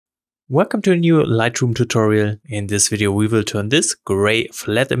Welcome to a new Lightroom tutorial. In this video we will turn this gray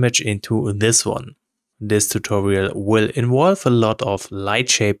flat image into this one. This tutorial will involve a lot of light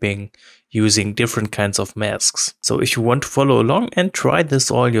shaping using different kinds of masks. So if you want to follow along and try this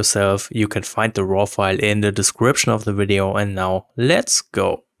all yourself, you can find the raw file in the description of the video. And now let's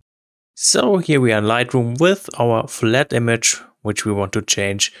go. So here we are in Lightroom with our flat image, which we want to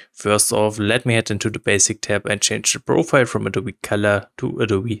change. First off, let me head into the basic tab and change the profile from Adobe Color to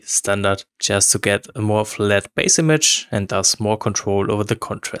Adobe Standard, just to get a more flat base image and thus more control over the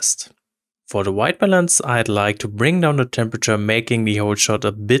contrast. For the white balance, I'd like to bring down the temperature, making the whole shot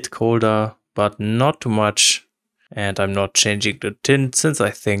a bit colder, but not too much. And I'm not changing the tint since I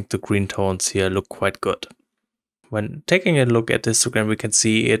think the green tones here look quite good. When taking a look at the histogram, we can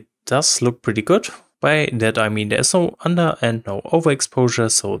see it does look pretty good. By that I mean there's no under and no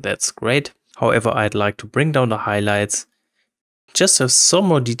overexposure, so that's great. However, I'd like to bring down the highlights, just have some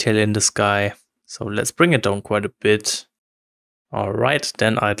more detail in the sky. So let's bring it down quite a bit. Alright,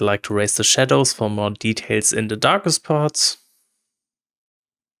 then I'd like to raise the shadows for more details in the darkest parts.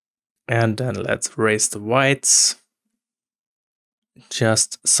 And then let's raise the whites,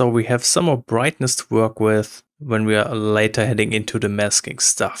 just so we have some more brightness to work with when we are later heading into the masking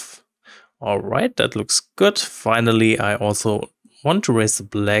stuff. Alright, that looks good. Finally, I also want to raise the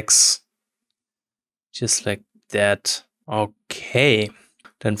blacks, just like that. Okay,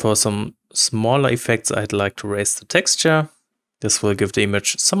 then for some smaller effects, I'd like to raise the texture. This will give the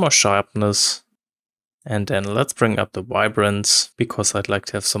image some more sharpness. And then let's bring up the vibrance, because I'd like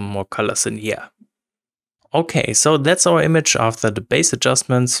to have some more colors in here. Okay, so that's our image after the base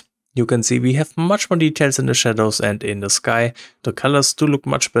adjustments. You can see we have much more details in the shadows and in the sky. The colors do look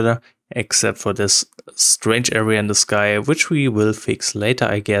much better, except for this strange area in the sky, which we will fix later,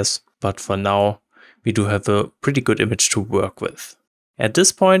 I guess. But for now, we do have a pretty good image to work with. At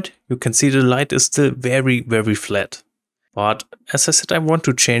this point, you can see the light is still very, very flat. But as I said, I want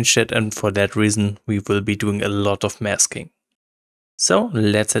to change that, and for that reason, we will be doing a lot of masking. So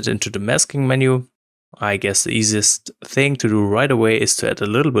let's head into the masking menu. I guess the easiest thing to do right away is to add a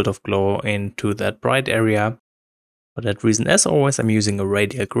little bit of glow into that bright area. For that reason, as always, I'm using a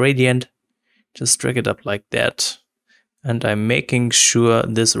radial gradient. Just drag it up like that. And I'm making sure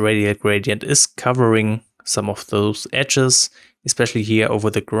this radial gradient is covering some of those edges, especially here over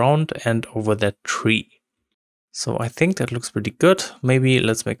the ground and over that tree. So I think that looks pretty good. Maybe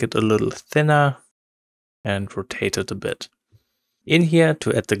let's make it a little thinner and rotate it a bit. In here,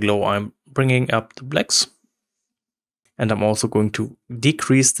 to add the glow, I'm bringing up the blacks. And I'm also going to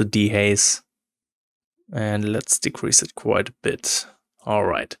decrease the dehaze. And let's decrease it quite a bit.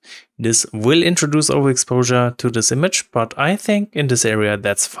 Alright, this will introduce overexposure to this image, but I think in this area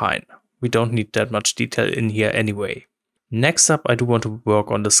that's fine. We don't need that much detail in here anyway. Next up, I do want to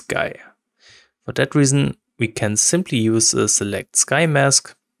work on the sky. For that reason, we can simply use a select sky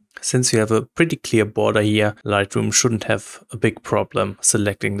mask. Since you have a pretty clear border here, Lightroom shouldn't have a big problem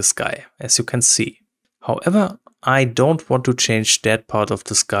selecting the sky, as you can see. However, I don't want to change that part of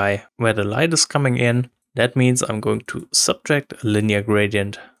the sky where the light is coming in. That means I'm going to subtract a linear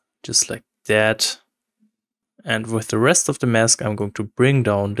gradient, just like that. And with the rest of the mask, I'm going to bring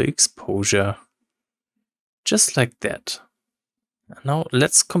down the exposure, just like that. Now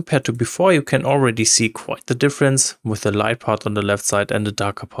let's compare to before. You can already see quite the difference with the light part on the left side and the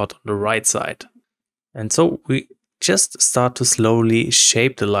darker part on the right side. And so we just start to slowly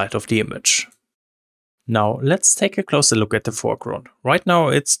shape the light of the image. Now let's take a closer look at the foreground. Right now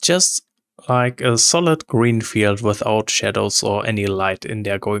it's just like a solid green field without shadows or any light in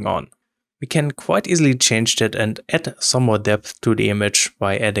there going on. We can quite easily change that and add some more depth to the image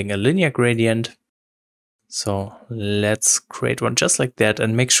by adding a linear gradient. So let's create one just like that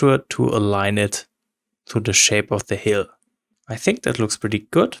and make sure to align it to the shape of the hill. I think that looks pretty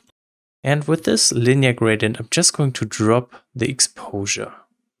good. And with this linear gradient, I'm just going to drop the exposure.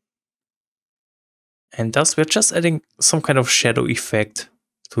 And thus we're just adding some kind of shadow effect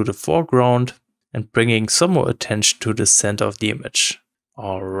to the foreground and bringing some more attention to the center of the image.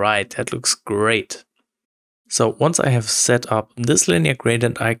 Alright, that looks great. So once I have set up this linear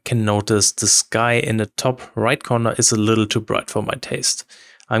gradient, I can notice the sky in the top right corner is a little too bright for my taste.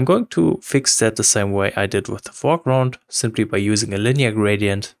 I'm going to fix that the same way I did with the foreground, simply by using a linear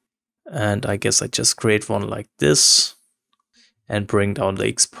gradient. And I guess I just create one like this and bring down the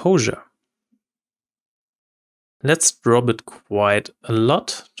exposure. Let's drop it quite a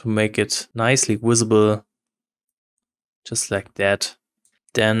lot to make it nicely visible, just like that.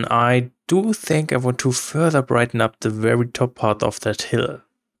 Then I do think I want to further brighten up the very top part of that hill.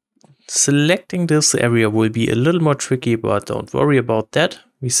 Selecting this area will be a little more tricky, but don't worry about that.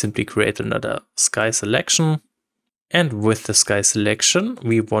 We simply create another sky selection. And with the sky selection,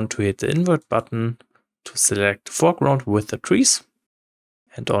 we want to hit the invert button to select foreground with the trees.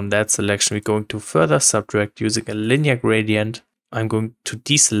 And on that selection, we're going to further subtract using a linear gradient. I'm going to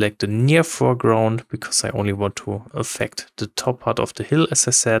deselect the near foreground because I only want to affect the top part of the hill, as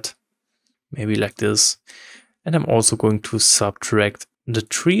I said. Maybe like this. And I'm also going to subtract the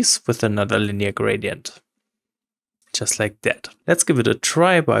trees with another linear gradient. Just like that. Let's give it a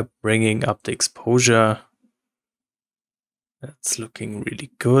try by bringing up the exposure. That's looking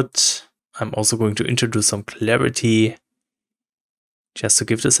really good. I'm also going to introduce some clarity, just to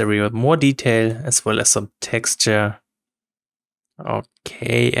give this area more detail as well as some texture.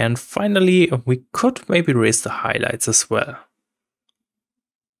 Okay, and finally we could maybe raise the highlights as well.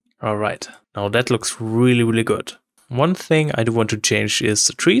 Alright, now that looks really good. One thing I do want to change is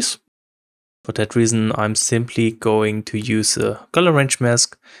the trees. For that reason, I'm simply going to use a color range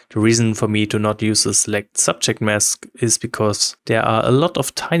mask. The reason for me to not use a select subject mask is because there are a lot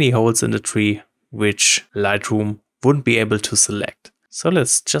of tiny holes in the tree which Lightroom wouldn't be able to select. So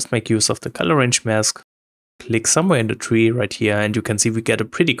let's just make use of the color range mask. Click somewhere in the tree right here and you can see we get a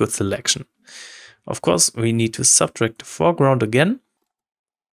pretty good selection. Of course, we need to subtract the foreground again.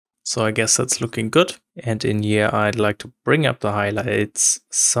 So I guess that's looking good. And in here, I'd like to bring up the highlights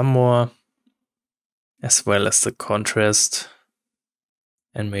some more, as well as the contrast,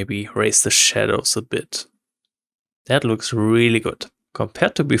 and maybe raise the shadows a bit. That looks really good.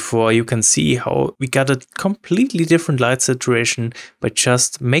 Compared to before, you can see how we got a completely different light situation by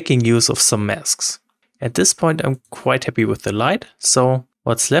just making use of some masks. At this point, I'm quite happy with the light, so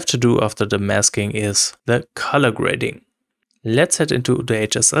what's left to do after the masking is the color grading. Let's head into the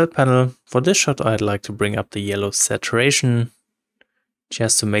HSL panel. For this shot, I'd like to bring up the yellow saturation,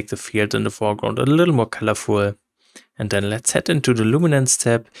 just to make the field in the foreground a little more colorful. And then let's head into the luminance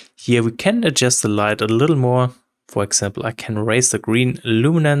tab. Here we can adjust the light a little more. For example, I can raise the green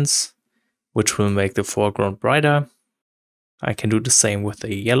luminance, which will make the foreground brighter. I can do the same with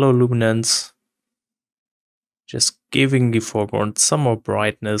the yellow luminance, just giving the foreground some more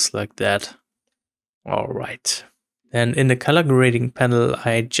brightness like that. Alright. Then in the color grading panel,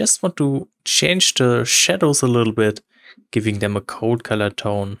 I just want to change the shadows a little bit, giving them a cold color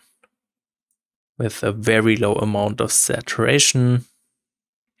tone with a very low amount of saturation.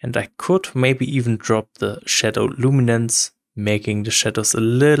 And I could maybe even drop the shadow luminance, making the shadows a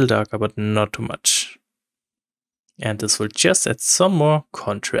little darker, but not too much. And this will just add some more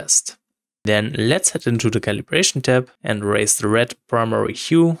contrast. Then let's head into the calibration tab and raise the red primary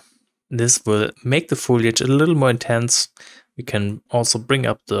hue. This will make the foliage a little more intense. We can also bring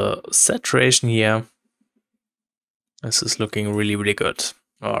up the saturation here. This is looking really good.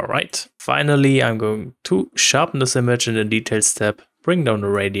 Alright, finally I'm going to sharpen this image in the details tab, bring down the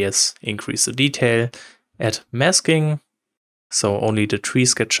radius, increase the detail, add masking, so only the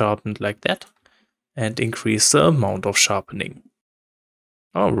trees get sharpened like that, and increase the amount of sharpening.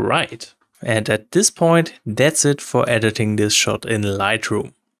 Alright, and at this point that's it for editing this shot in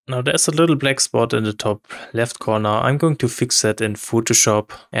Lightroom. Now there's a little black spot in the top left corner. I'm going to fix that in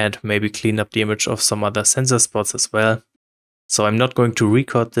Photoshop and maybe clean up the image of some other sensor spots as well. So I'm not going to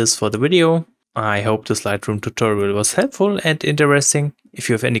record this for the video. I hope this Lightroom tutorial was helpful and interesting. If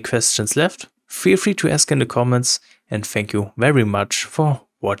you have any questions left, feel free to ask in the comments, and thank you very much for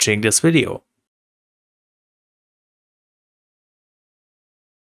watching this video.